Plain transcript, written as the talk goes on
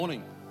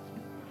Morning.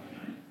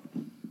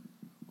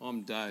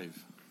 I'm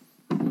Dave.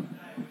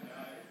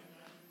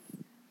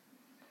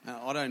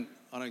 I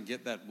don't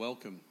get that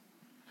welcome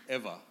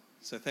ever,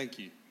 so thank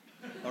you.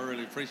 I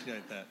really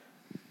appreciate that.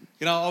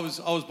 You know, I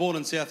was born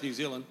in South New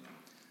Zealand,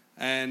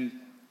 and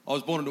I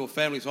was born into a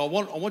family. So I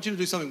want you to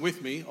do something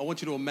with me. I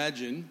want you to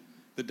imagine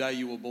the day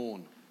you were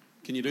born.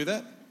 Can you do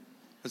that?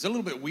 It's a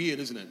little bit weird,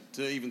 isn't it,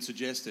 to even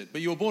suggest it?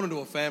 But you were born into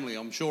a family.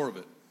 I'm sure of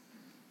it.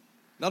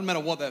 Doesn't matter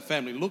what that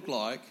family looked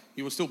like,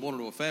 you were still born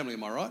into a family,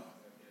 am I right?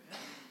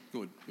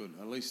 Good.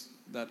 At least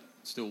that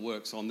still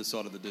works on this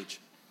side of the ditch.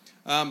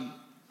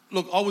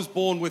 Look, I was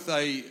born with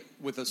a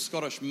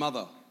Scottish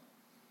mother.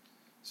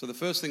 So the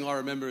first thing I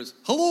remember is,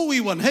 "Hello,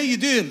 wee one, how you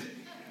doing?"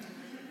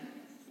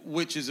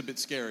 Which is a bit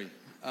scary.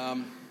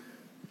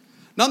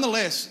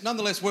 Nonetheless,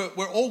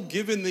 we're all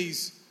given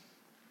these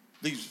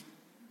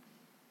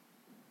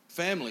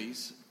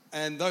families,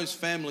 and those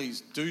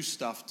families do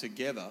stuff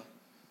together.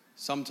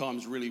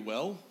 Sometimes really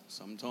well,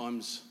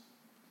 sometimes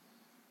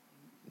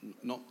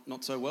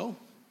not so well.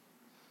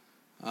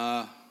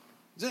 My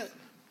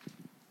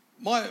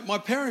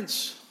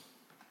parents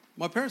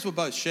were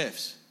both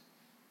chefs.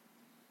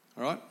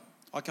 All right,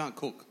 I can't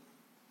cook,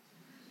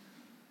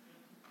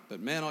 but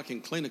man, I can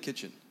clean a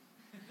kitchen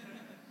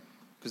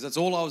because that's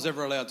all I was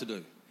ever allowed to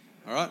do.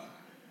 All right,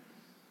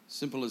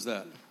 simple as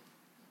that.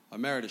 I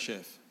married a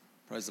chef.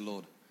 Praise the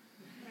Lord.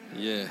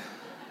 Yeah,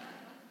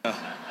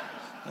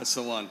 that's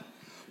the one.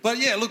 But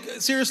yeah, look,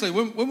 seriously,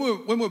 when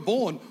we're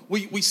born,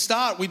 we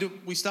start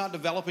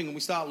developing and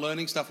we start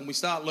learning stuff, and we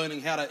start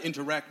learning how to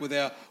interact with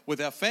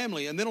our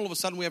family, and then all of a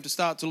sudden we have to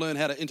start to learn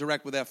how to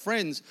interact with our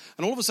friends,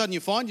 and all of a sudden you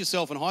find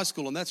yourself in high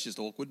school, and that's just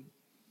awkward.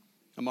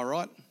 Am I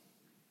right?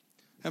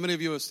 How many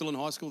of you are still in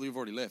high school? You've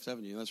already left,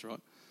 haven't you? That's right.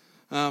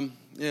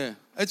 Yeah,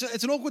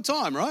 it's an awkward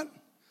time, right?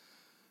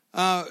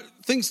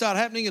 Things start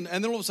happening, and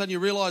then all of a sudden you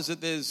realise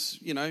that there's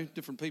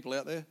different people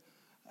out there,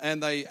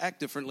 and they act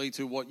differently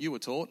to what you were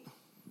taught.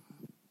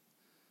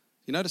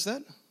 You notice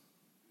that?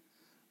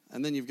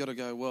 And then you've got to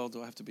go, well,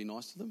 do I have to be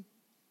nice to them?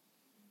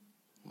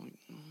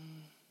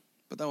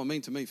 But they were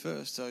mean to me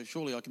first, so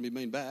surely I can be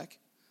mean back.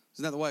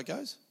 Isn't that the way it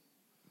goes?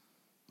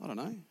 I don't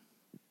know.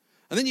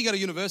 And then you go to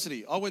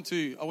university. I went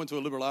to a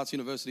liberal arts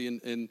university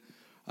in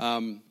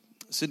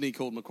Sydney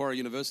called Macquarie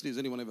University. Has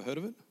anyone ever heard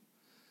of it?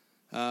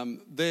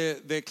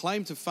 Their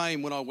claim to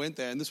fame when I went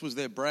there, and this was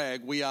their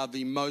brag, we are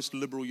the most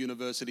liberal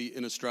university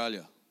in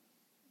Australia.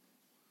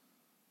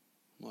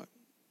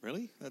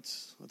 Really?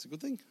 That's a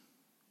good thing?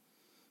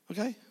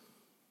 Okay.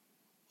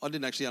 I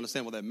didn't actually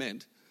understand what that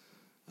meant.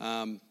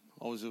 I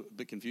was a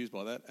bit confused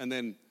by that. And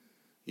then,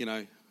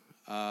 you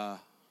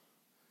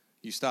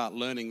start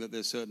learning that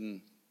there's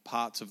certain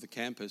parts of the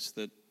campus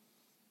that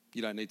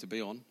you don't need to be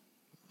on.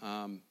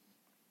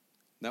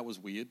 That was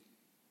weird.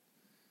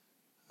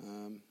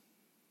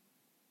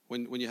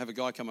 When you have a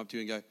guy come up to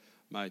you and go,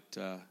 "Mate,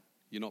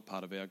 you're not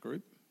part of our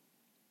group."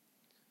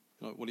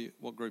 You're like,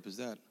 what group is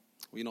that?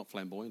 Well, you're not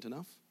flamboyant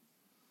enough.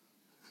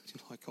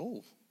 You're like,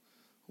 oh,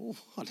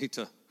 I need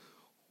to.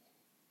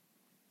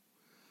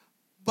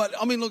 But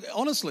I mean, look,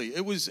 honestly,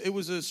 it was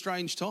a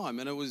strange time,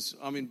 and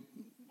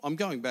I'm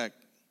going back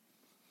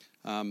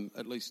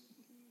at least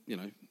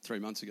 3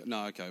 months ago.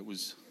 No, okay, it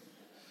was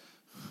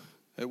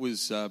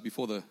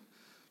before the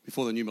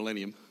new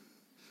millennium,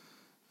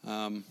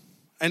 and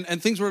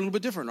things were a little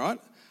bit different,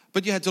 right?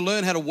 But you had to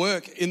learn how to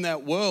work in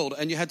that world,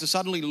 and you had to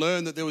suddenly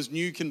learn that there was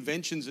new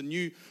conventions and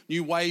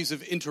new ways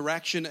of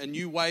interaction and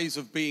new ways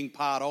of being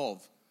part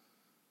of.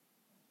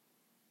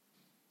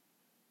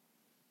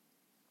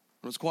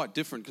 It was quite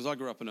different because I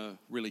grew up in a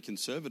really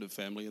conservative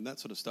family, and that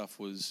sort of stuff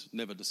was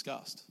never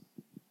discussed.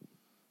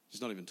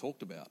 It's not even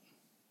talked about.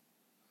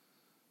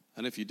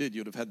 And if you did,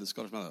 you'd have had the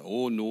Scottish mother,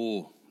 "Oh,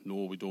 no,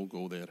 we don't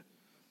go there.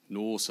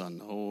 No, son.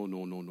 Oh,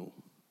 no.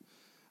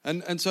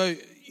 And so,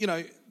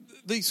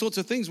 these sorts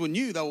of things were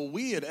new. They were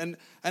weird. And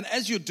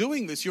as you're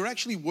doing this, you're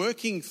actually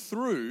working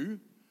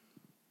through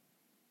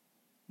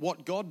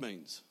what God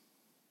means.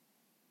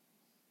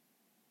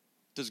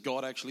 Does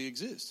God actually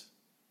exist?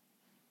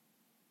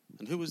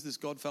 And who is this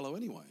God fellow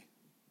anyway?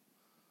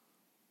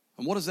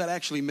 And what does that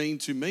actually mean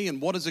to me? And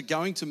what is it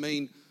going to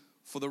mean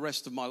for the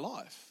rest of my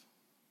life?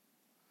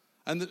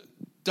 And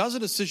does a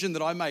decision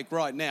that I make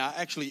right now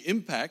actually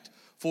impact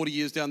 40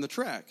 years down the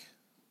track?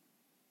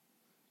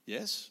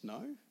 Yes?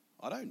 No?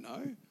 I don't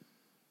know.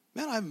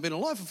 Man, I haven't been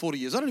alive for 40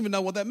 years. I don't even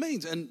know what that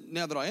means. And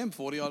now that I am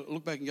 40, I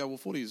look back and go, well,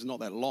 40 years is not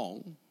that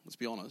long. Let's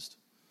be honest.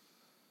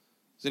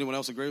 Does anyone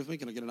else agree with me?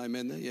 Can I get an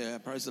amen there? Yeah,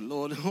 praise the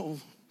Lord.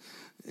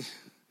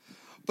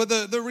 But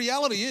the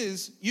reality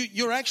is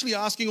you're actually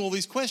asking all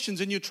these questions,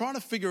 and you're trying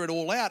to figure it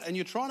all out, and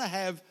you're trying to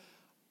have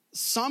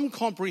some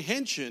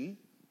comprehension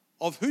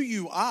of who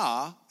you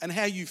are and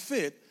how you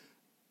fit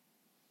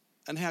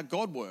and how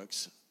God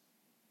works.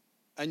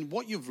 And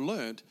what you've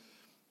learned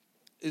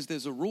is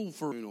there's a rule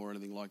for it or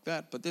anything like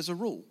that, but there's a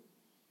rule.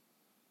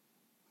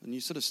 And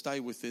you sort of stay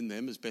within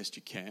them as best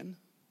you can.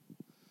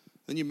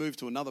 Then you move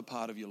to another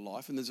part of your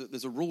life, and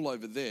there's a rule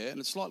over there, and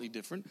it's slightly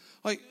different.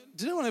 Like,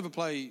 did anyone ever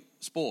play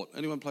sport?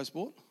 Anyone play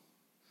sport?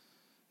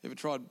 Ever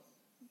tried,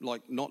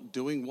 like, not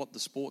doing what the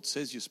sport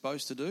says you're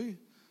supposed to do?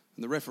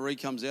 And the referee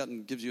comes out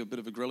and gives you a bit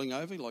of a grilling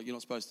over, like, you're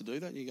not supposed to do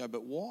that. And you go,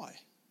 but why?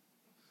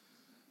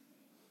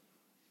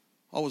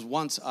 I was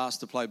once asked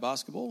to play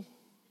basketball,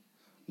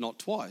 not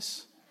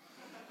twice.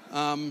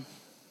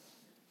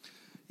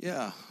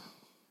 Yeah.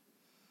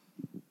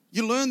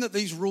 You learn that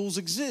these rules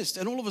exist,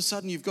 and all of a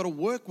sudden you've got to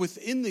work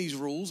within these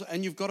rules,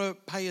 and you've got to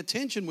pay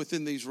attention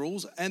within these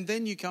rules, and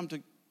then you come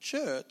to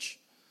church,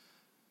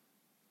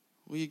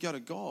 well, you go to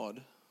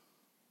God,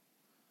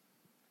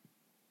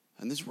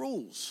 and there's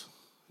rules.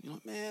 You're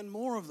like, man,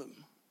 more of them.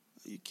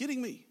 Are you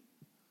kidding me?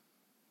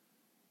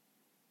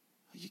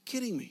 Are you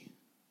kidding me?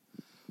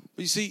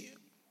 But you see,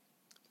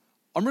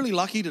 I'm really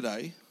lucky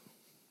today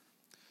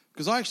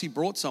because I actually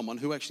brought someone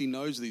who actually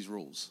knows these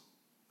rules,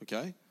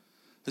 okay?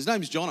 His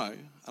name's Jono, and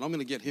I'm going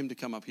to get him to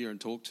come up here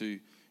and talk to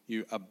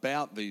you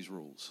about these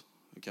rules,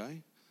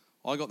 okay?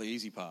 I got the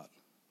easy part.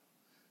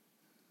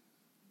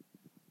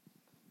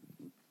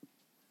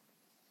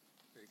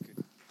 Very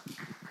good.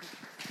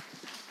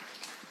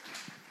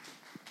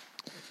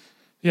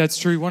 Yeah, it's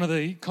true. One of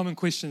the common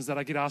questions that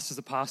I get asked as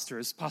a pastor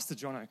is, Pastor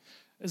Jono,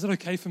 is it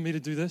okay for me to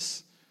do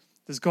this?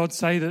 Does God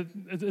say that,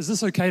 is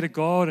this okay to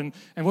God? And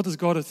what does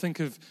God think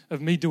of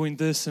me doing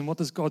this? And what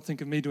does God think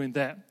of me doing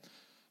that?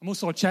 I'm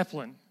also a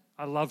chaplain.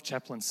 I love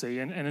chaplaincy.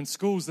 And in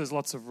schools, there's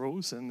lots of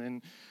rules. And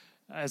then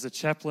as a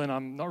chaplain,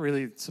 I'm not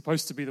really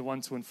supposed to be the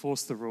one to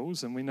enforce the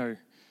rules. And we know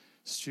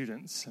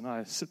students. And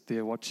I sit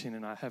there watching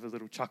and I have a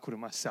little chuckle to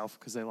myself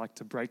because they like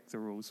to break the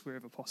rules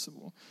wherever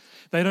possible.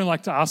 They don't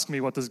like to ask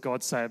me, what does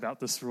God say about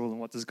this rule and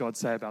what does God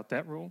say about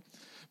that rule?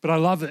 But I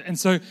love it. And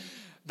so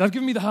they've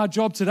given me the hard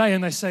job today,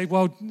 and they say,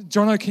 well,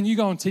 Jono, can you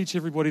go and teach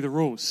everybody the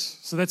rules?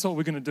 So that's what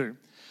we're going to do.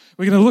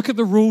 We're going to look at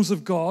the rules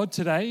of God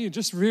today,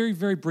 just very,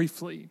 very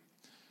briefly.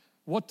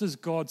 What does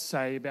God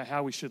say about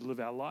how we should live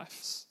our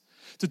lives?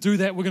 To do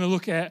that, we're going to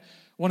look at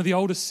one of the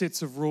oldest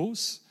sets of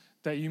rules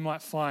that you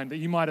might find, that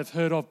you might have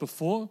heard of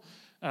before.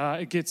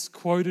 It gets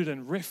quoted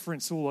and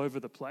referenced all over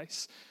the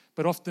place,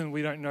 but often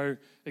we don't know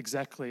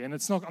exactly. And I'm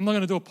not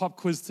going to do a pop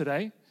quiz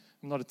today.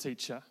 I'm not a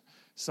teacher.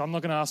 So I'm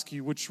not going to ask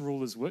you which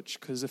rule is which,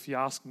 because if you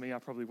ask me, I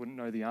probably wouldn't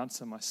know the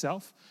answer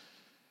myself.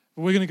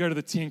 But we're going to go to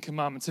the 10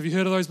 Commandments. Have you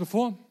heard of those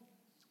before?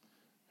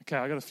 Okay,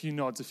 I got a few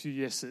nods, a few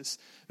yeses.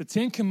 The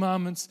 10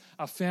 Commandments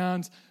are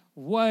found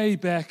way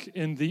back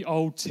in the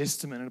Old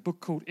Testament in a book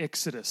called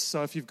Exodus.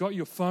 So if you've got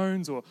your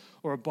phones or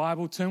a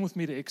Bible, turn with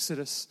me to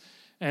Exodus,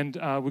 and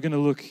we're going to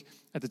look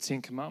at the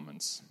 10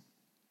 Commandments.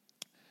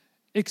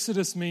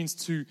 Exodus means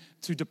to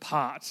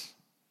depart.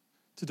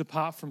 To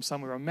depart from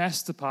somewhere, a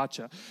mass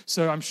departure.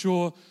 So I'm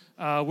sure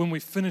when we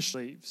finish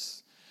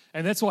leaves.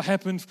 And that's what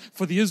happened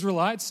for the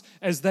Israelites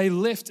as they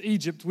left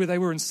Egypt, where they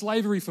were in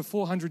slavery for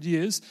 400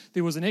 years.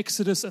 There was an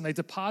exodus, and they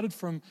departed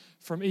from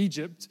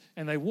Egypt,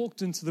 and they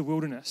walked into the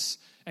wilderness.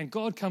 And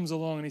God comes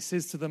along, and he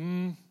says to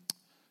them, I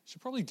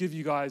should probably give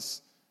you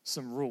guys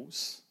some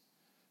rules.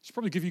 I should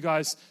probably give you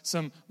guys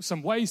some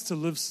ways to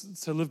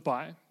live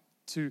by,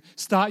 to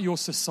start your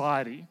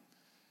society,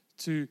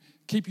 to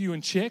keep you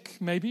in check,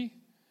 maybe,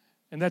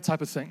 and that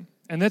type of thing.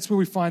 And that's where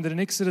we find that in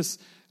Exodus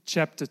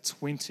chapter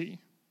 20.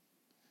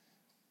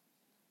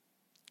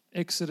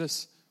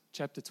 Exodus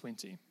chapter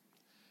 20.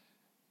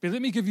 But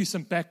let me give you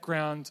some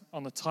background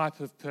on the type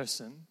of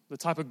person, the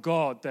type of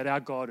God that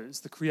our God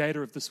is, the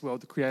creator of this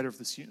world, the creator of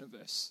this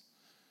universe.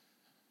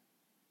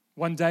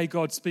 One day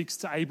God speaks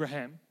to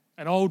Abraham,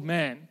 an old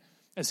man,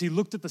 as he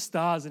looked at the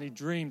stars and he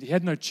dreamed. He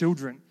had no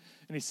children.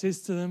 And he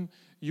says to them,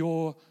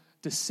 your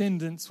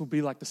descendants will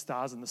be like the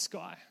stars in the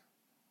sky.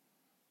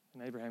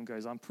 And Abraham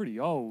goes, I'm pretty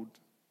old.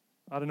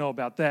 I don't know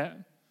about that.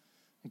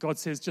 And God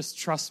says, just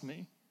trust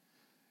me.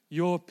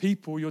 Your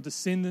people, your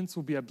descendants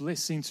will be a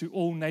blessing to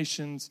all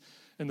nations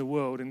in the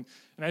world. And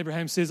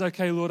Abraham says,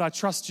 okay, Lord, I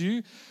trust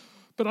you,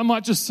 but I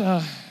might just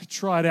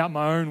try it out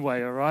my own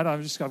way, all right?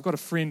 I've got a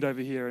friend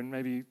over here, and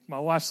maybe my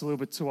wife's a little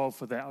bit too old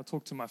for that. I'll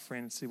talk to my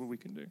friend and see what we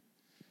can do.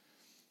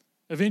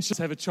 Eventually,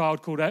 have a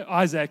child called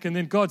Isaac, and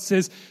then God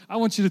says, I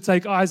want you to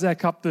take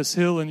Isaac up this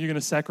hill, and you're going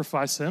to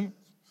sacrifice him.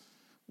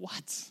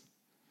 What?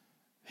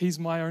 He's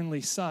my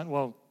only son.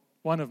 Well,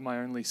 one of my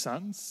only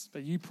sons,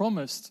 but you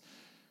promised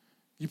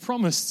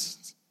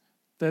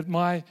that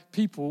my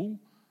people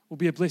will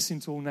be a blessing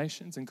to all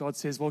nations. And God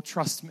says, well,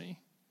 trust me.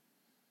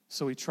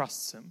 So he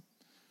trusts him.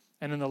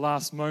 And in the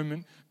last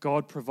moment,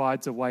 God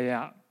provides a way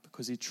out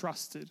because he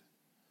trusted,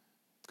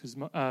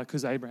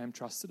 because Abraham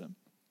trusted him.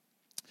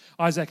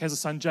 Isaac has a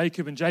son,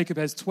 Jacob, and Jacob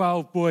has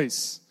 12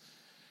 boys.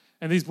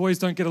 And these boys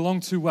don't get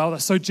along too well. They're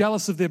so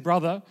jealous of their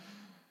brother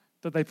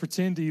that they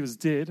pretend he was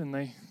dead and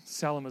they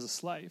sell him as a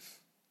slave.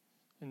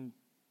 And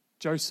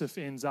Joseph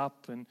ends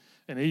up in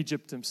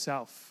Egypt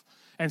himself.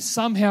 And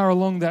somehow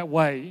along that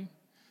way,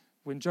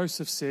 when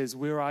Joseph says,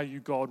 where are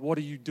you, God? What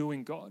are you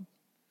doing, God?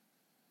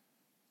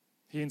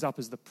 He ends up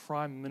as the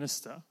prime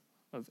minister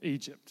of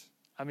Egypt.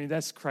 I mean,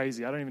 that's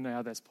crazy. I don't even know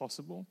how that's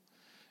possible.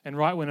 And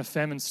right when a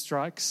famine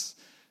strikes,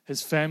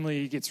 his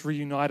family gets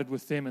reunited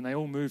with them and they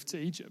all move to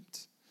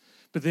Egypt.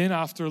 But then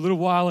after a little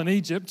while in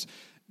Egypt,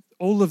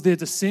 all of their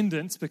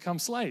descendants become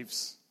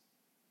slaves.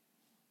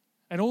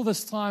 And all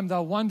this time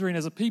they're wondering,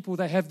 as a people,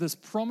 they have this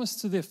promise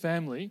to their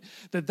family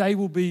that they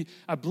will be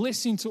a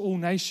blessing to all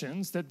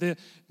nations, that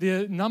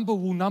their number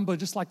will number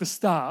just like the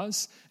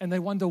stars. And they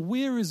wonder,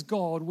 where is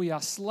God? We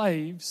are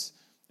slaves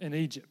in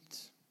Egypt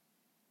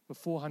for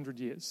 400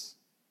 years.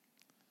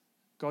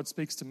 God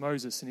speaks to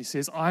Moses and he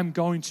says, I'm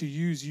going to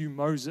use you,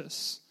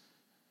 Moses,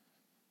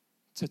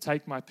 to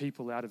take my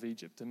people out of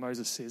Egypt. And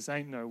Moses says,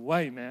 ain't no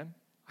way, man.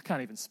 I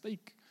can't even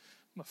speak.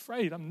 I'm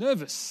afraid. I'm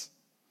nervous.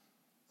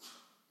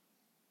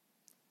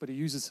 But he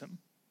uses him.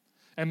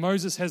 And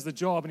Moses has the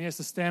job, and he has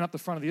to stand up the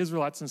front of the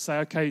Israelites and say,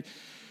 okay,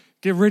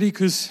 get ready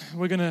because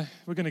we're gonna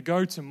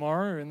go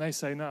tomorrow. And they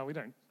say, no,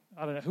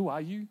 I don't know. Who are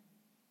you?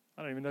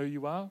 I don't even know who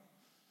you are.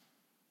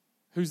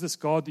 Who's this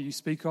God that you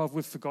speak of?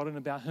 We've forgotten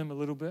about him a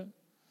little bit.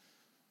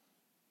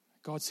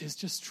 God says,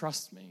 just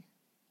trust me.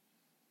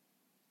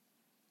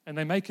 And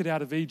they make it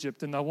out of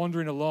Egypt, and they're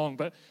wandering along.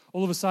 But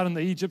all of a sudden,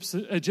 the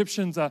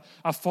Egyptians are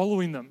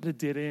following them. A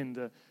dead end,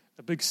 a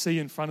big sea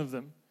in front of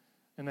them.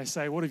 And they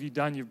say, what have you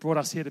done? You've brought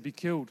us here to be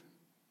killed.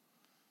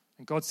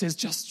 And God says,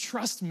 just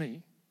trust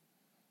me.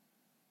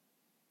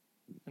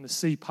 And the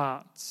sea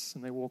parts,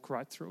 and they walk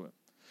right through it.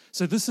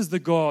 So this is the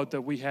God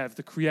that we have,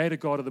 the creator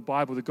God of the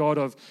Bible, the God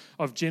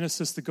of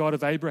Genesis, the God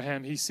of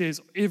Abraham. He says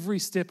every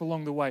step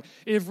along the way,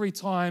 every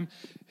time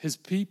his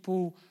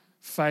people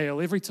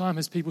fail, every time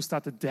his people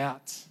start to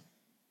doubt,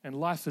 and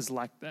life is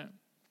like that,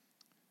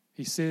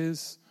 he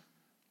says,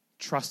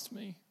 trust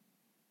me.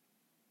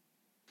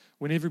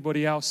 When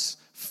everybody else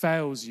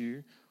fails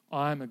you,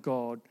 I'm a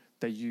God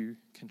that you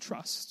can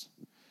trust.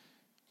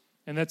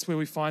 And that's where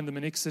we find them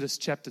in Exodus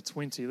chapter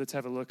 20. Let's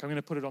have a look. I'm going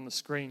to put it on the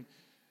screen.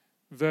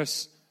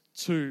 Verse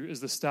 2 is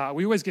the start.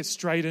 We always get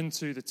straight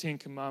into the 10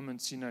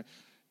 Commandments,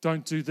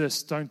 don't do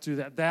this, don't do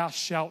that. Thou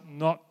shalt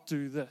not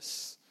do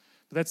this.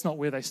 But that's not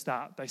where they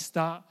start. They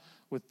start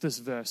with this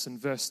verse in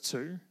verse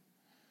 2.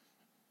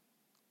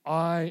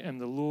 I am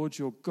the Lord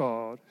your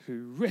God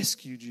who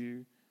rescued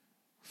you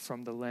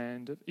from the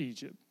land of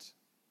Egypt,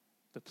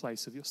 the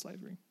place of your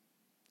slavery.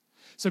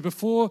 So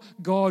before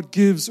God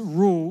gives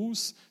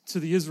rules to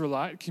the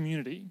Israelite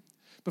community,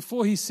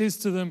 before he says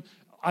to them,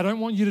 I don't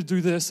want you to do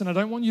this and I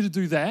don't want you to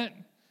do that,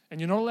 and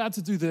you're not allowed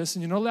to do this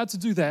and you're not allowed to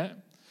do that,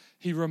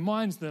 he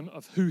reminds them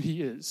of who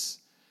he is.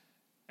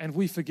 And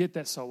we forget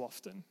that so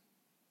often.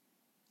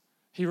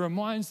 He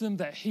reminds them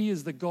that he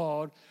is the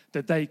God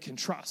that they can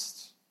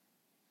trust.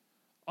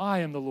 I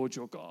am the Lord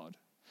your God.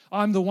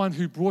 I'm the one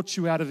who brought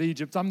you out of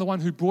Egypt. I'm the one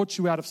who brought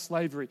you out of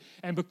slavery.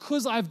 And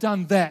because I've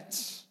done that,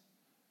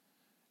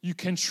 you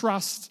can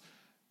trust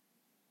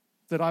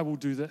that I will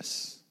do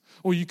this.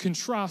 Or you can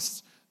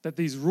trust that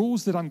these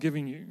rules that I'm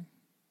giving you,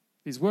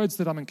 these words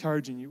that I'm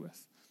encouraging you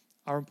with,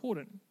 are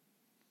important.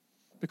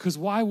 Because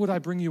why would I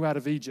bring you out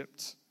of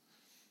Egypt?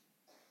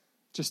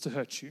 Just to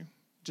hurt you,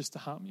 just to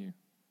harm you.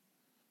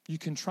 You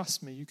can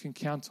trust me. You can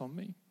count on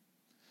me.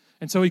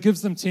 And so he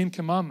gives them 10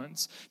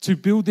 commandments to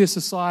build their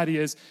society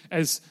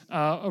as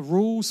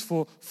rules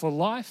for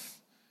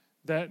life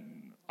that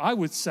I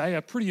would say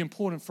are pretty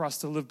important for us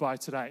to live by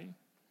today.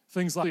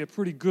 Things like a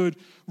pretty good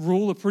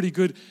rule, a pretty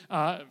good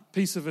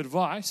piece of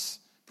advice,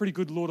 pretty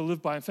good law to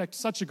live by. In fact,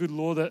 such a good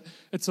law that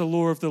it's a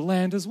law of the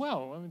land as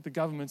well. I mean, the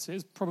government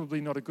says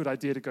probably not a good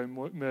idea to go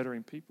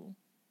murdering people.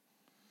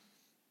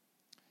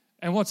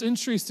 And what's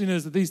interesting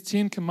is that these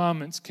 10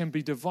 commandments can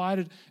be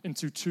divided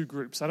into two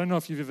groups. I don't know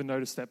if you've ever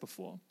noticed that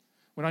before.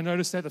 When I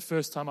noticed that the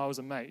first time, I was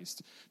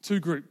amazed. Two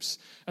groups.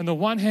 On the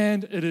one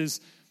hand, it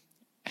is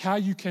how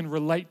you can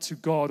relate to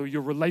God or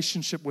your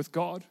relationship with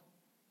God.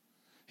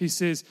 He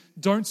says,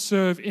 don't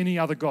serve any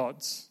other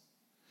gods.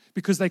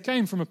 Because they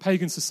came from a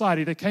pagan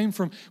society. They came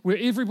from where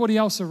everybody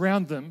else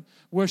around them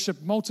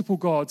worshiped multiple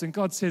gods. And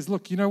God says,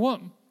 look, you know what?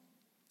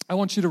 I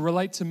want you to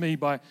relate to me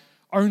by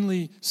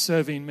only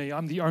serving me.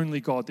 I'm the only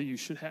God that you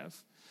should have.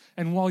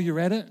 And while you're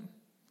at it,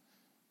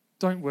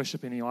 don't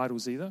worship any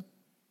idols either.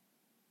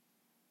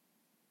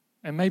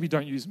 And maybe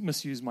don't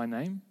misuse my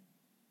name.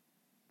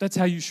 That's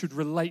how you should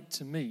relate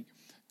to me,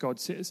 God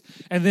says.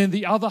 And then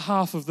the other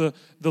half of the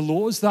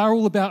laws, they're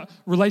all about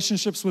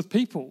relationships with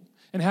people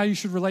and how you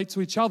should relate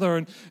to each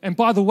other. And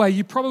by the way,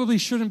 you probably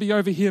shouldn't be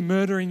over here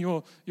murdering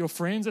your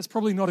friends. That's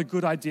probably not a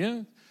good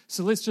idea.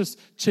 So let's just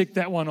check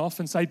that one off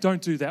and say,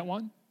 don't do that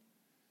one.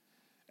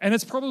 And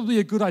it's probably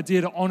a good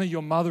idea to honor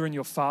your mother and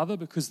your father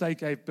because they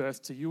gave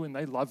birth to you and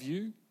they love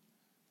you.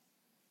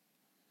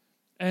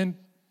 And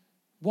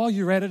while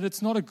you're at it,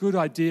 it's not a good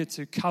idea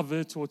to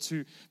covet or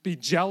to be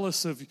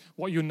jealous of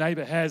what your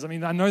neighbor has. I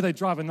mean, I know they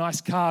drive a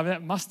nice car.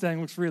 That Mustang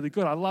looks really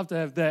good. I'd love to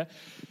have that.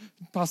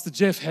 Pastor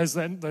Jeff has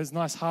those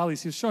nice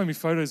Harleys. He was showing me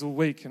photos all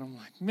week, and I'm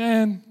like,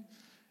 man,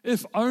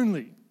 if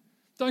only.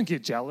 Don't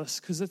get jealous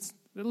because it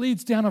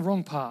leads down a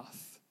wrong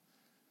path.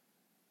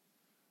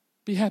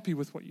 Be happy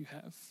with what you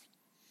have.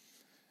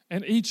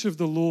 And each of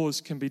the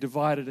laws can be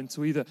divided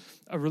into either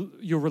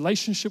your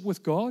relationship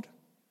with God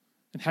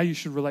and how you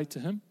should relate to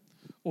him,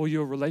 or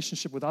your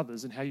relationship with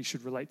others and how you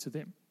should relate to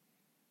them.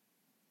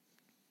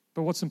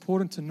 But what's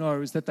important to know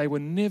is that they were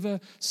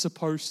never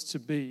supposed to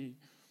be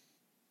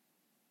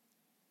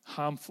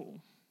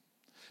harmful.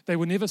 They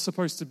were never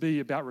supposed to be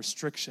about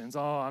restrictions.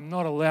 Oh, I'm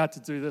not allowed to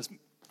do this.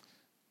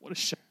 What a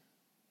shame.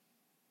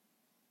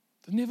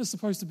 They're never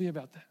supposed to be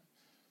about that.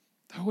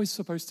 They're always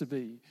supposed to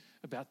be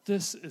about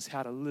this is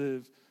how to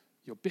live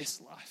your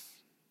best life.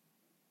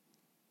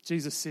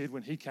 Jesus said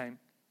when he came,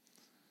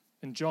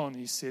 in John,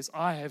 he says,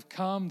 I have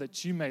come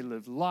that you may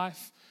live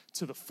life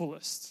to the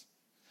fullest,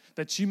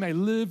 that you may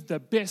live the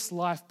best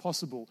life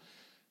possible.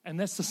 And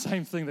that's the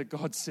same thing that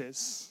God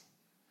says.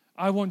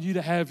 I want you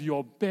to have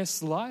your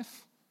best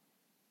life,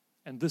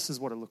 and this is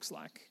what it looks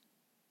like.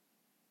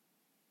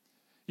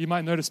 You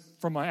might notice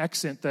from my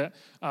accent that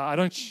I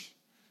don't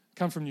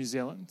come from New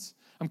Zealand.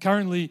 I'm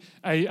currently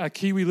a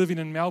Kiwi living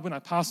in Melbourne. I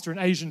pastor an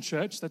Asian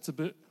church. That's a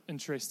bit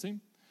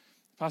interesting.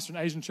 I pastor an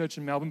Asian church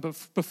in Melbourne. But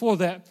before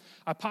that,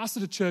 I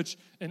pastored a church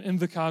in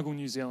Invercargill,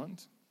 New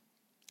Zealand.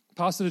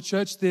 Pastored a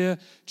church there,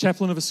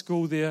 chaplain of a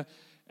school there,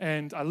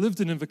 and I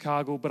lived in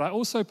Invercargill, but I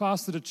also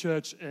pastored a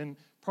church in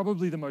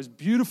probably the most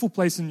beautiful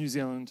place in New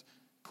Zealand,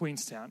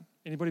 Queenstown.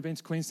 Anybody been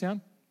to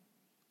Queenstown?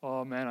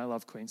 Oh man, I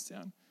love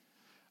Queenstown.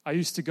 I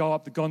used to go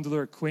up the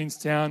gondola at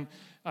Queenstown.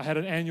 I had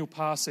an annual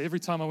pass, so every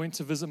time I went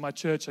to visit my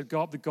church, I'd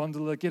go up the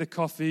gondola, get a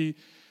coffee,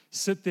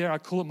 sit there. I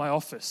call it my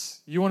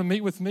office. You want to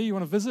meet with me? You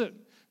want to visit?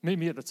 Meet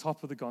me at the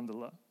top of the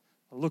gondola.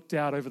 I looked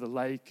out over the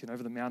lake and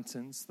over the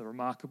mountains, the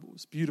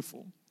Remarkables,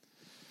 beautiful.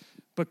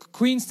 But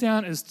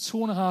Queenstown is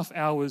 2.5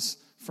 hours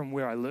from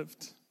where I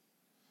lived.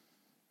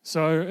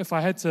 So if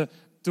I had to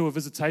do a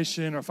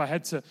visitation or if I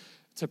had to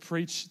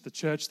preach the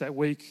church that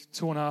week,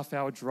 2.5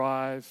 hour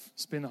drive,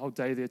 spend the whole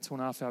day there,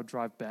 2.5 hour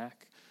drive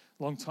back,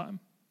 long time.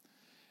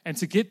 And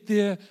to get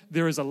there,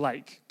 there is a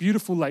lake,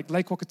 beautiful lake,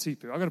 Lake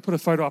Wakatipu. I'm going to put a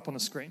photo up on the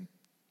screen.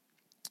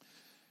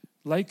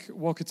 Lake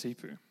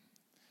Wakatipu.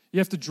 You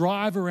have to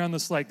drive around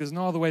this lake. There's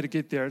no other way to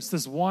get there. It's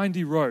this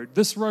windy road.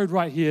 This road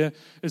right here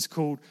is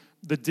called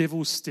the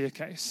Devil's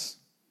Staircase.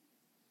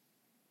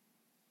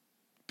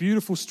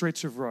 Beautiful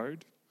stretch of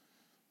road.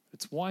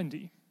 It's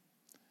windy.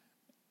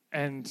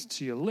 And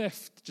to your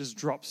left, just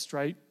drops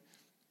straight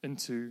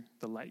into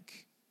the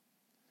lake.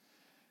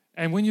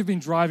 And when you've been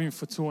driving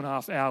for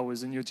 2.5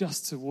 hours and you're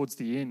just towards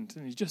the end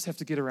and you just have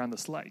to get around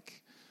this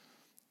lake,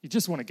 you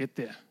just want to get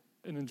there.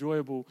 An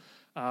enjoyable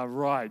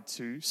ride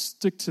to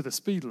stick to the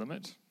speed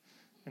limit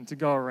and to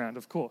go around,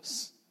 of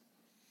course.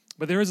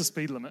 But there is a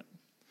speed limit.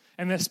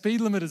 And that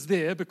speed limit is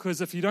there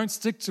because if you don't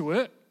stick to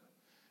it,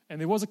 and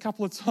there was a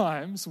couple of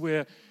times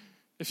where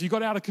if you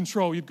got out of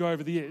control, you'd go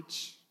over the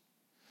edge.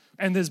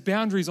 And there's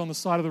boundaries on the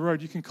side of the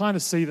road. You can kind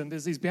of see them.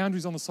 There's these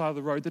boundaries on the side of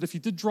the road that if you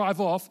did drive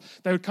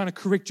off, they would kind of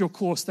correct your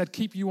course. They'd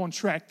keep you on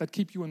track. They'd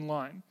keep you in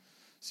line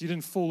so you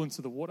didn't fall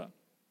into the water.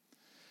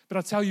 But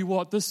I tell you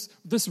what,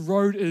 this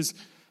road is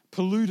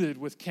polluted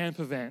with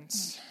camper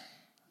vans.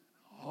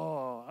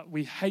 Oh,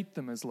 we hate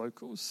them as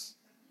locals.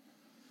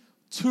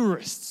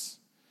 Tourists,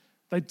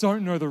 they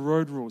don't know the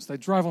road rules. They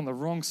drive on the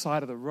wrong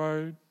side of the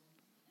road.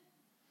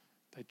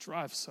 They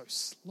drive so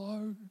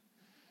slow.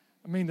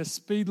 I mean, the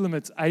speed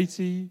limit's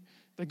 80.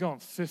 They're going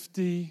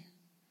 50.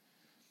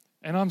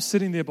 And I'm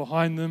sitting there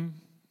behind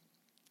them.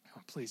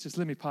 Oh, please, just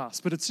let me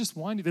pass. But it's just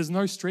windy. There's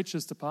no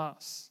stretches to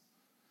pass.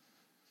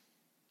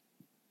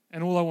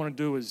 And all I want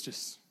to do is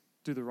just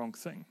do the wrong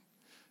thing.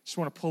 I just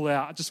want to pull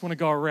out. I just want to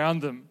go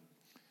around them.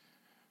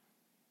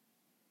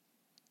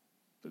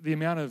 But the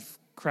amount of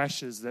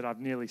crashes that I've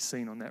nearly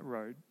seen on that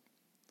road,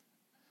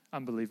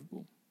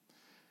 unbelievable.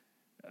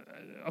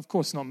 Of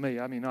course, not me.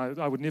 I mean,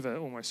 I would never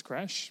almost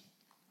crash.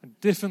 I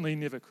definitely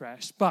never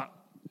crash. But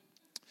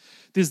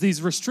there's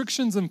these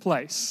restrictions in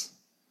place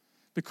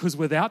because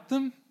without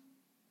them,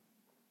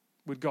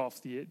 we'd go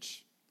off the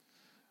edge.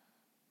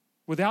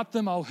 Without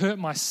them, I'll hurt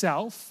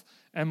myself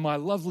and my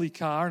lovely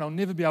car, and I'll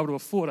never be able to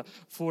afford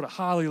a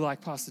Harley like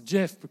Pastor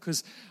Jeff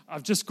because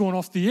I've just gone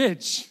off the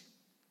edge.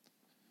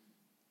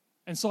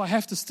 And so I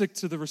have to stick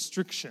to the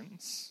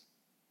restrictions.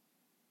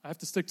 I have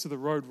to stick to the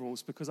road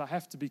rules because I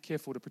have to be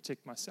careful to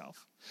protect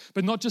myself.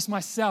 But not just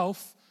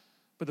myself,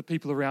 but the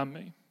people around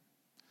me.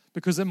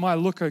 Because it might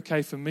look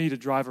okay for me to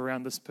drive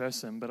around this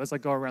person, but as I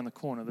go around the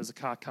corner, there's a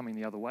car coming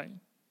the other way.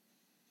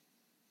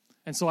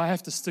 And so I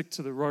have to stick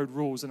to the road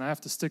rules and I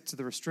have to stick to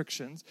the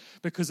restrictions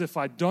because if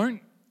I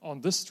don't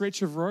on this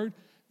stretch of road,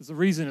 there's a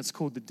reason it's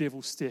called the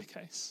Devil's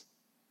Staircase.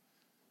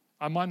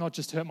 I might not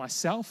just hurt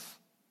myself.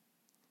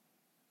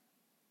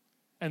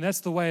 And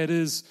that's the way it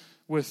is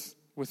with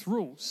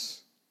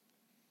rules.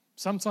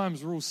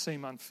 Sometimes rules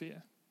seem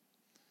unfair.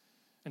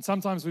 And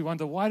sometimes we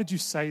wonder, why did you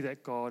say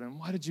that, God? And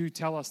why did you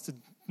tell us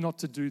not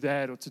to do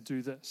that or to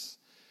do this?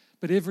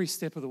 But every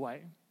step of the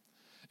way,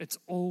 it's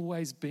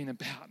always been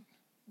about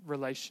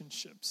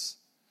relationships.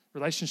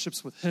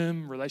 Relationships with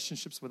Him,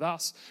 relationships with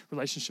us,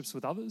 relationships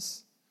with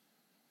others.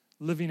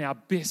 Living our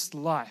best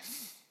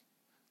life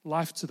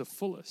to the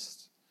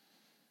fullest,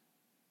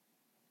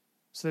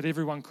 so that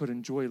everyone could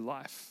enjoy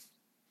life.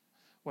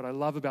 What I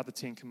love about the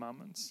Ten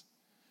Commandments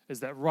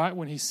is that right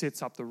when He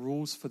sets up the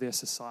rules for their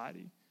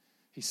society,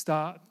 He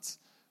starts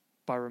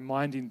by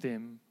reminding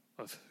them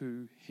of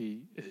who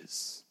He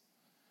is.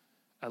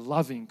 A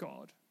loving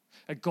God,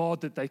 a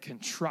God that they can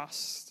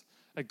trust,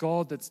 a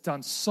God that's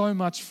done so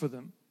much for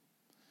them.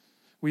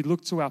 We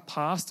look to our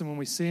past, and when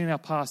we see in our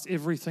past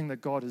everything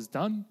that God has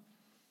done,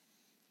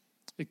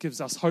 it gives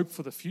us hope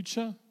for the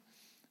future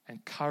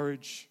and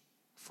courage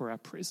for our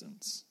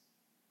present.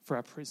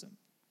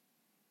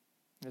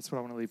 That's what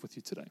I want to leave with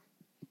you today.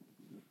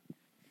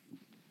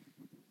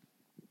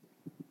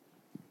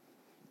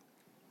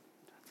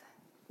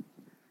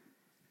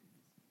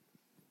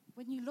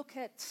 When you look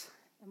at,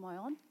 am I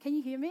on? Can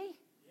you hear me?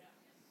 Yeah.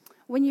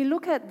 When you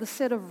look at the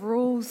set of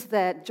rules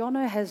that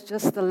Jono has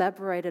just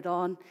elaborated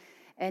on,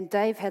 and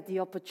Dave had the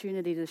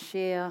opportunity to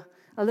share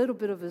a little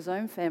bit of his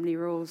own family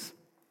rules,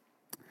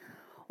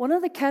 one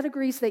of the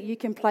categories that you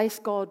can place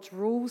God's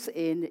rules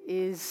in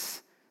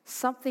is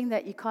something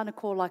that you kind of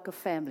call like a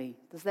family.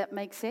 Does that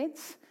make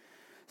sense?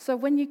 So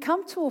when you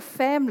come to a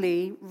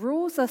family,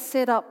 rules are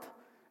set up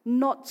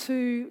not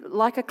to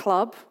like a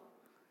club,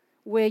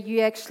 where you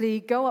actually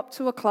go up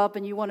to a club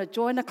and you want to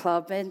join a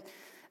club, and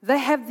they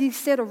have these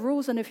set of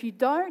rules, and if you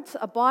don't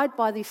abide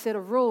by these set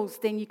of rules,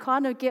 then you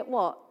kind of get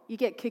what? You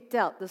get kicked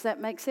out. Does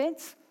that make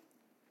sense?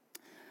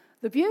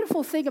 The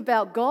beautiful thing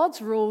about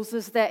God's rules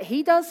is that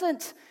He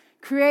doesn't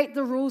create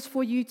the rules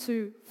for you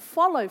to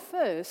follow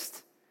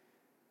first.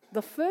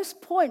 The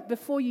first point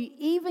before you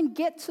even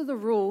get to the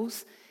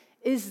rules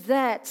is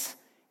that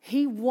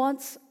He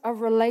wants a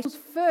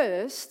relationship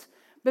first.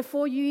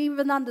 Before you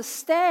even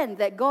understand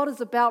that God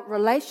is about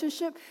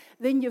relationship,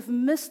 then you've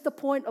missed the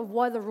point of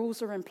why the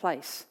rules are in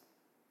place.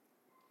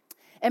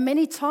 And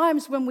many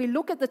times when we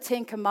look at the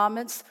Ten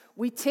Commandments,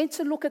 we tend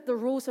to look at the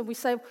rules and we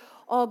say,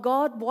 oh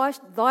God, why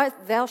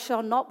thou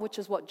shalt not, which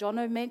is what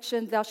Jono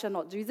mentioned, thou shalt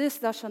not do this,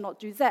 thou shalt not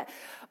do that.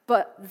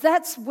 But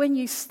that's when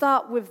you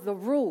start with the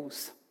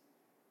rules.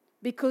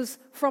 Because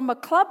from a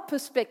club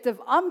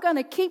perspective, I'm going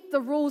to keep the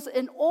rules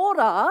in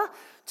order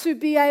to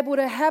be able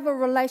to have a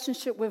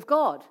relationship with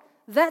God.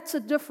 That's a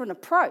different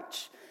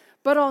approach.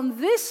 But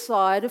on this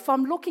side, if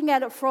I'm looking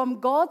at it from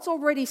God's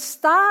already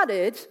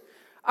started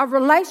a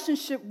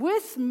relationship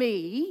with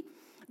me,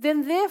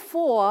 then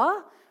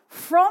therefore,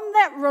 from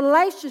that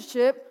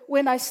relationship,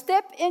 when I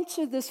step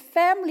into this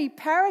family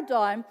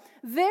paradigm,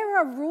 there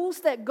are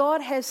rules that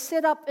God has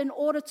set up in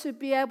order to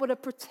be able to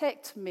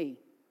protect me,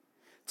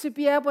 to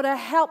be able to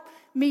help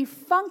me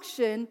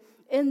function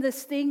in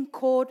this thing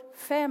called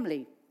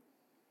family.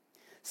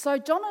 So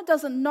Jono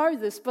doesn't know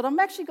this, but I'm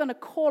actually going to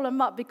call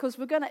him up because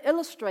we're going to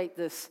illustrate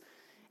this.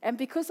 And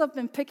because I've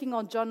been picking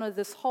on Jono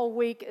this whole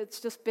week, it's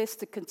just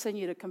best to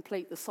continue to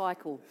complete the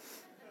cycle.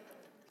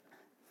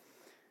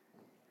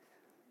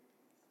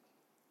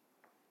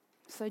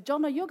 So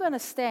Jono, you're going to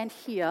stand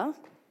here.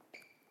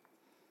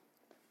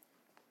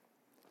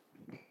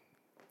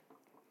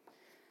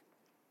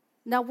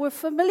 Now, we're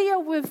familiar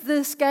with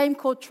this game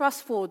called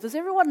Trust Fall. Does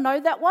everyone know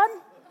that one?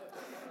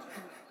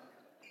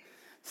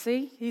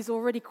 See, he's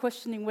already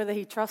questioning whether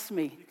he trusts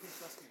me. You can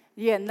trust me.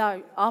 Yeah,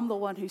 no, I'm the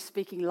one who's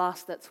speaking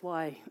last, that's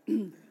why.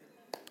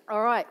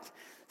 All right.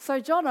 So,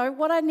 Jono,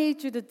 what I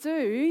need you to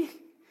do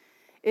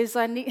is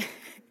the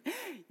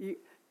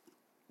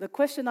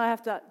question I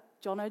have to,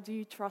 Jono, do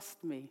you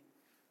trust me?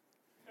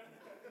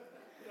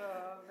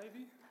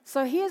 Maybe.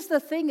 So here's the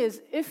thing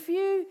is, if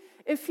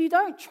you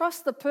don't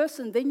trust the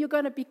person, then you're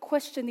going to be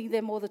questioning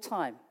them all the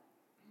time.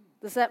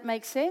 Does that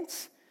make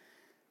sense?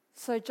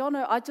 So,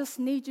 Jono, I just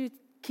need you to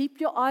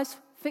keep your eyes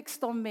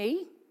fixed on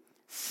me.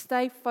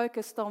 Stay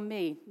focused on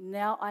me.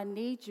 Now I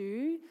need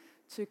you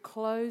to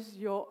close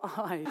your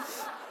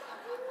eyes.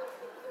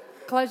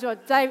 Close your eyes.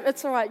 Dave,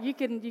 it's all right. You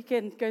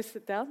can go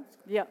sit down.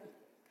 Yeah.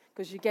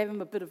 Because you gave him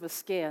a bit of a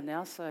scare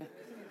now, so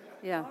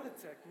yeah.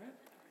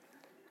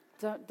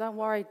 Don't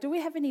worry. Do we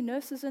have any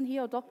nurses in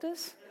here or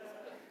doctors?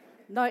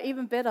 No,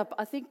 even better.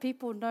 I think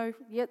people know,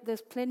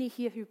 there's plenty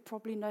here who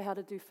probably know how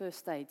to do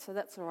first aid, so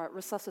that's all right.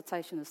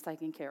 Resuscitation is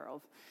taken care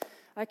of.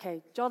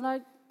 Okay,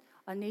 Jono,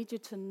 I need you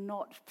to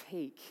not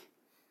peek,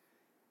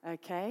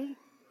 okay?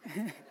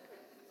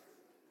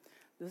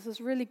 This is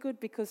really good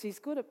because he's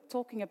good at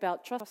talking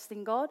about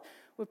trusting God.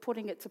 We're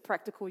putting it to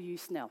practical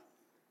use now.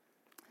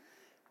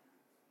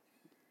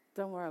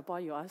 Don't worry, I'll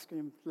buy you ice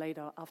cream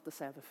later after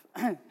Sabbath.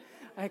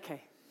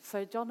 Okay,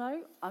 so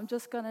Jono, I'm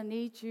just going to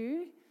need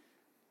you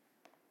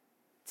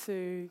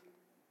to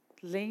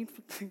lean,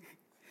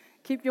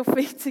 keep your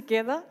feet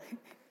together.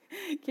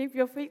 Keep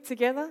your feet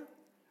together.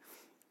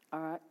 All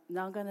right,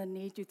 now I'm going to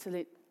need you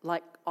to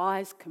let,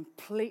 eyes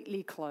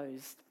completely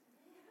closed.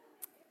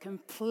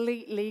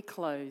 Completely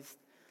closed.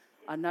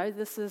 I know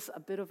this is a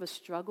bit of a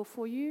struggle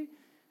for you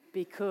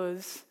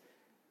because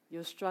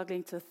you're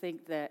struggling to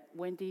think that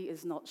Wendy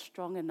is not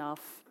strong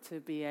enough to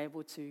be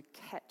able to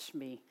catch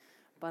me.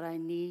 But I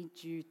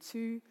need you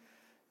to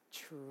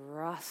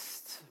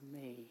trust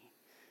me.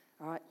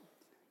 All right?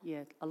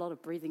 Yeah, a lot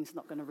of breathing is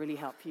not going to really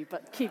help you,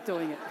 but keep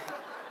doing it.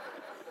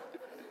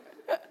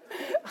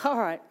 All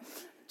right.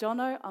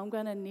 Jono, I'm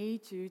going to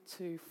need you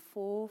to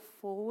fall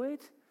forward,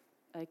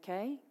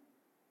 okay?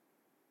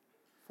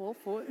 Fall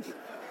forward.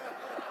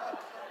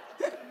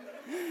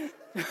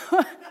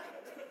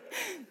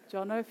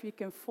 Jono, if you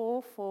can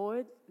fall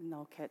forward, and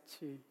I'll catch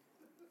you.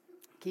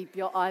 Keep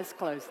your eyes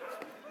closed.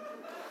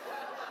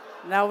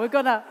 Now we're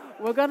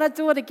gonna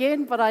do it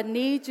again, but I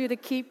need you to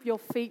keep your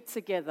feet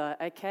together,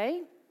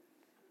 okay?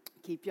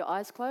 Keep your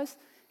eyes closed.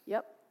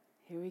 Yep.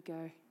 Here we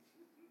go.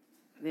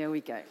 There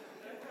we go.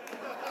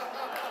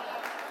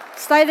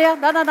 Stay there.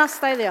 No,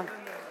 stay there.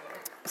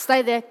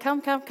 Stay there.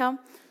 Come.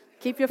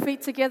 Keep your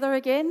feet together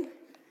again.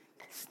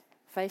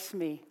 Face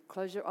me.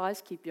 Close your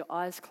eyes. Keep your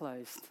eyes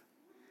closed.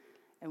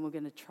 And we're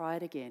going to try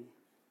it again.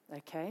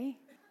 Okay?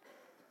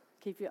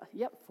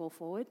 Fall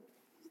forward.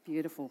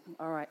 Beautiful.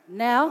 All right.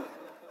 Now,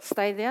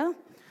 stay there.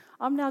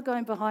 I'm now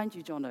going behind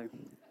you, Jono.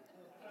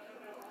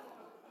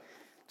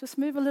 Just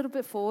move a little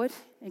bit forward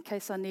in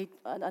case I need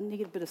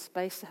a bit of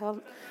space.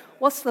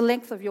 What's the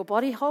length of your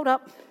body? Hold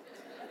up.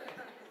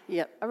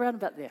 Yeah, around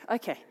about there.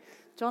 Okay.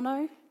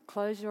 Jono,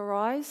 close your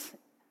eyes,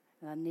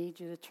 and I need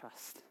you to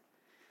trust.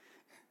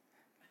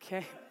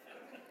 Okay.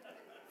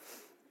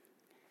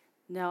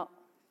 Now,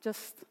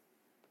 just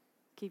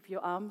keep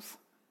your arms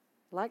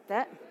like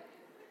that.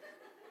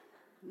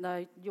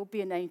 No, you'll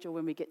be an angel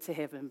when we get to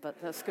heaven,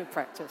 but that's good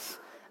practice.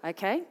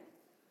 Okay?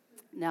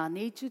 Now, I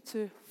need you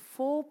to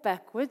fall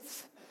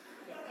backwards.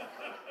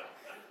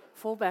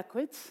 Fall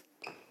backwards.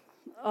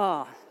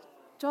 Oh,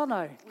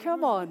 Jono,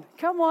 come on.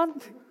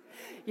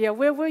 Yeah,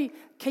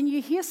 can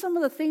you hear some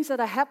of the things that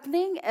are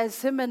happening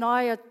as him and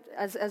I,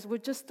 as we're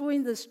just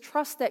doing this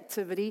trust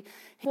activity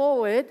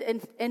forward,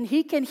 and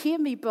he can hear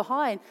me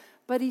behind,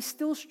 but he's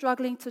still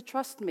struggling to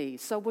trust me.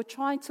 So we're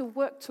trying to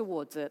work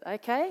towards it,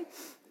 okay?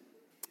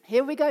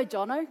 Here we go,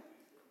 Jono.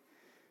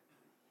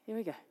 Here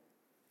we go.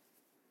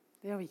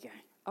 There we go.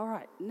 All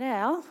right,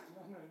 now.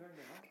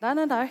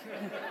 No.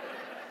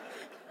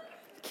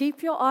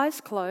 Keep your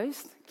eyes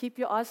closed. Keep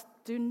your eyes.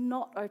 Do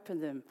not open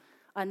them.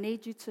 I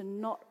need you to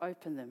not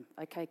open them.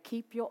 Okay,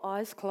 keep your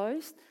eyes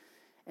closed,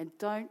 and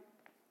don't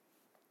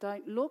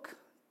look.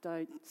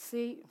 Don't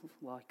see.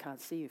 Well, I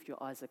can't see if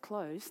your eyes are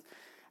closed.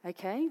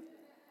 Okay,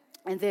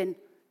 and then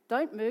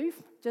don't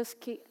move. Just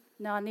keep.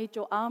 Now I need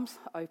your arms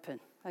open.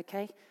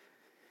 Okay.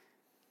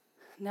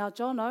 Now,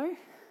 Jono,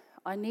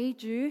 I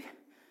need you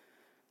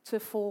to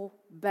fall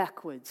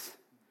backwards.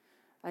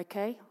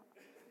 Okay?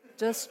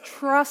 Just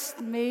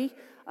trust me.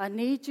 I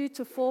need you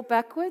to fall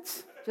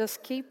backwards.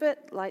 Just keep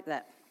it like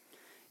that.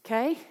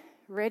 Okay?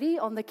 Ready?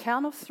 On the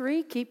count of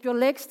 3, keep your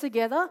legs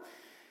together.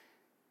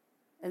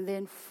 And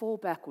then fall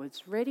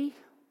backwards. Ready?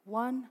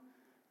 1,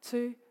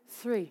 2,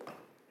 3.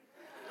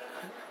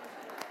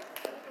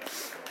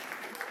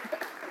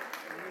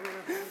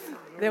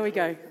 There we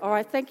go. All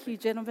right. Thank you,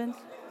 gentlemen.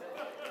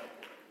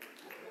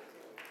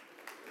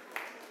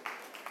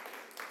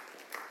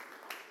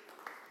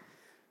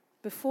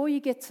 Before you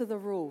get to the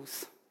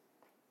rules,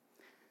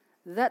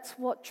 that's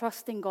what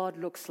trusting God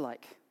looks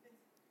like.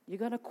 You're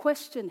going to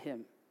question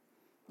him.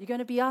 You're going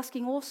to be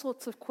asking all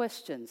sorts of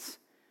questions.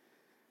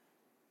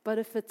 But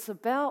if it's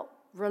about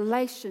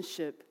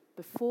relationship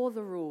before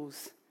the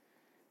rules,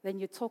 then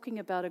you're talking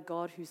about a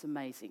God who's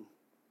amazing.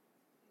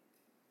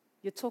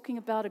 You're talking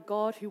about a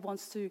God who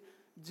wants to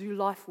do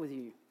life with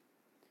you.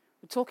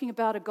 We're talking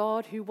about a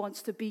God who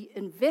wants to be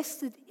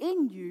invested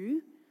in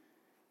you,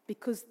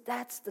 because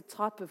that's the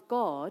type of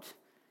God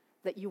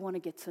that you want to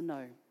get to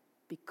know,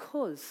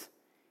 because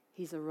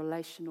he's a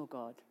relational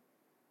God.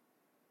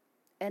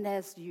 And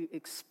as you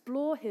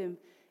explore him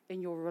in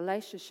your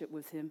relationship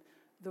with him,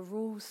 the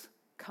rules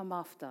come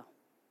after.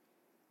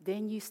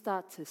 Then you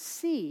start to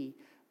see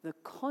the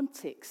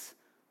context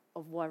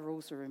of why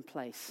rules are in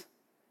place.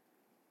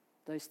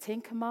 Those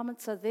 10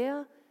 commandments are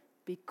there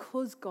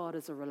because God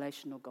is a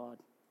relational God,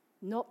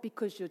 not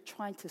because you're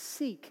trying to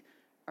seek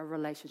a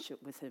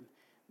relationship with him.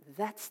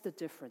 That's the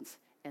difference.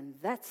 And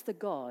that's the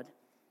God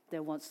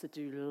that wants to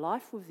do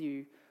life with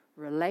you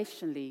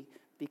relationally,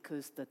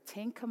 because the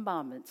 10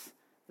 commandments,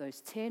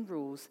 those 10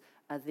 rules,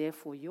 are there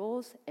for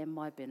yours and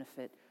my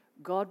benefit.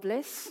 God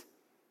bless,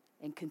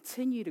 and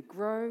continue to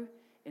grow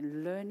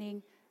in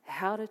learning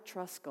how to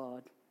trust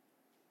God,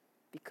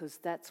 because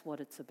that's what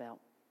it's about.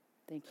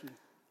 Thank you.